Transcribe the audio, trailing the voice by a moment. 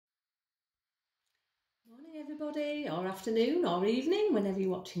Everybody, or afternoon or evening, whenever you're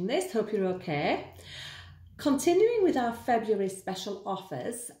watching this. Hope you're okay. Continuing with our February special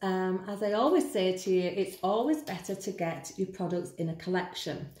offers, as I always say to you, it's always better to get your products in a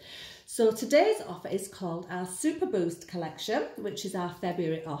collection. So today's offer is called our Super Boost collection, which is our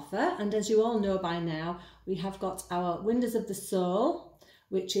February offer. And as you all know by now, we have got our Windows of the Soul,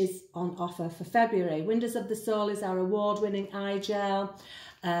 which is on offer for February. Windows of the Soul is our award-winning eye gel.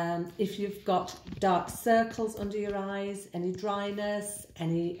 If you've got dark circles under your eyes, any dryness,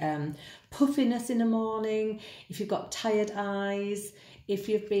 any puffiness in the morning, if you've got tired eyes, if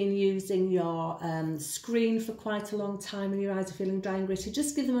you've been using your screen for quite a long time and your eyes are feeling dry and gritty,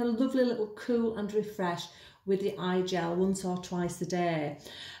 just give them a lovely little cool and refresh with the eye gel once or twice a day,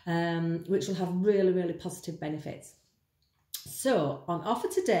 which will have really, really positive benefits. So on offer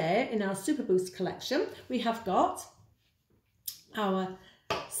today in our Super Boost collection, we have got our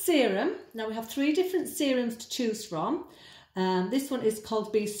serum. Now we have 3 different serums to choose from. This one is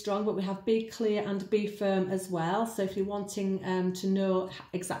called Be Strong, but we have Be Clear and Be Firm as well. So if you're wanting to know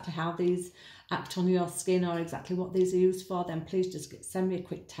exactly how these act on your skin or exactly what these are used for, then please just send me a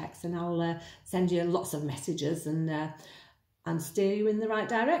quick text and I'll send you lots of messages and steer you in the right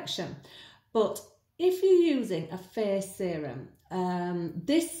direction. But if you're using a face serum,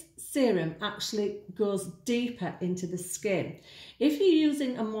 this serum actually goes deeper into the skin. If you're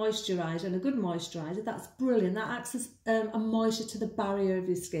using a moisturiser, and a good moisturiser, that's brilliant. That acts as a moisture to the barrier of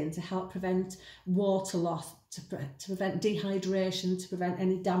your skin to help prevent water loss, to prevent dehydration, to prevent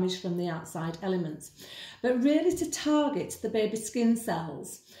any damage from the outside elements. But really to target the baby skin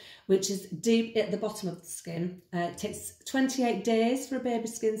cells, which is deep at the bottom of the skin. It takes 28 days for a baby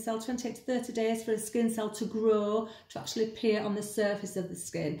skin cell, 28 to 30 days for a skin cell to grow, to actually appear on the surface of the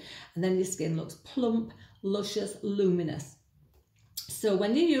skin. And then your skin looks plump, luscious, luminous. So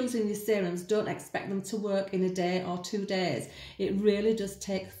when you're using these serums, don't expect them to work in a day or 2 days. It really does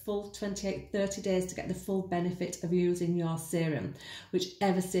take full 28, 30 days to get the full benefit of using your serum,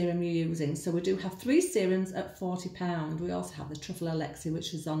 whichever serum you're using. So we do have 3 serums at £40. We also have the Truffle Elixir,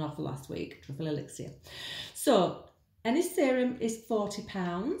 which was on offer last week, Truffle Elixir. So any serum is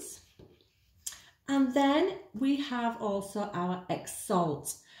 £40. And then we have also our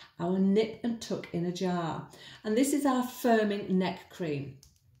Exalt, our nip and tuck in a jar. And this is our firming neck cream.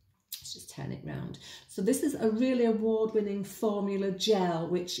 Let's just turn it round. So this is a really award-winning formula gel,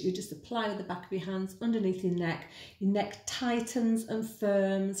 which you just apply with the back of your hands underneath your neck. Your neck tightens and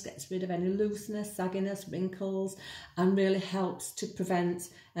firms, gets rid of any looseness, sagginess, wrinkles, and really helps to prevent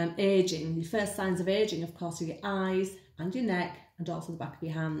aging. The first signs of aging, of course, are your eyes and your neck, and also the back of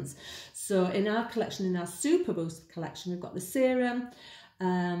your hands. So in our collection, in our Super Boost collection, we've got the serum,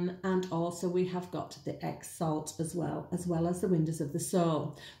 and also we have got the Exalt as well as the Windows of the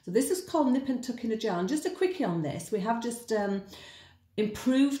Soul. So this is called Nip and Tuck in a Jar. And just a quickie on this, we have just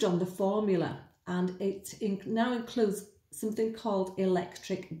improved on the formula, and it now includes something called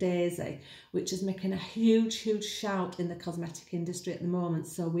Electric Daisy, which is making a huge shout in the cosmetic industry at the moment.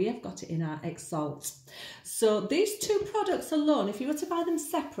 So we have got it in our Exalt. So these 2 products alone, if you were to buy them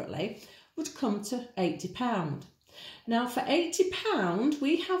separately, would come to £80. Now for £80,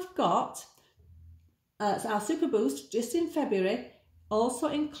 we have got our Super Boost just in February also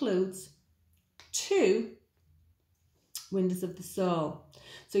includes 2 Windows of the Soul.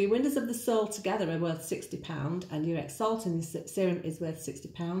 So your Windows of the Soul together are worth £60 and your Exalt and your serum is worth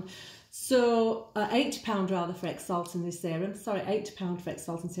 £60. So £80 rather for Exalt and your serum. Sorry, £80 for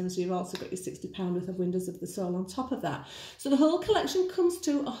Exalt and serum. So you've also got your £60 worth of Windows of the Soul on top of that. So the whole collection comes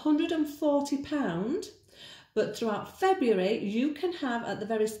to £140. But throughout February, you can have at the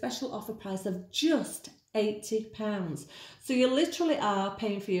very special offer price of just £80. So you literally are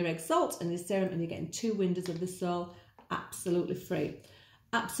paying for your Exalt and your serum and you're getting 2 Windows of the Soul absolutely free.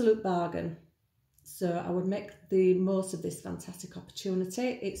 Absolute bargain. So I would make the most of this fantastic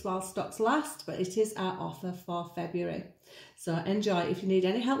opportunity. It's while stocks last, but it is our offer for February. So enjoy. If you need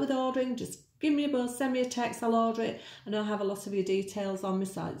any help with ordering, just give me a buzz, send me a text, I'll order it. And I'll have a lot of your details on my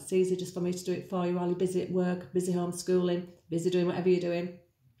site. It's easy just for me to do it for you while you're busy at work, busy homeschooling, busy doing whatever you're doing.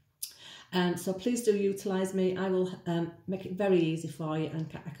 So please do utilise me. I will make it very easy for you and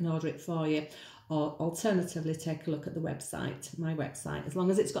I can order it for you. Or alternatively, take a look at the website, my website, as long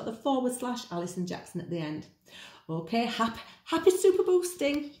as it's got the / Alison Jackson at the end. Okay, happy super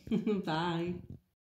boosting. Bye.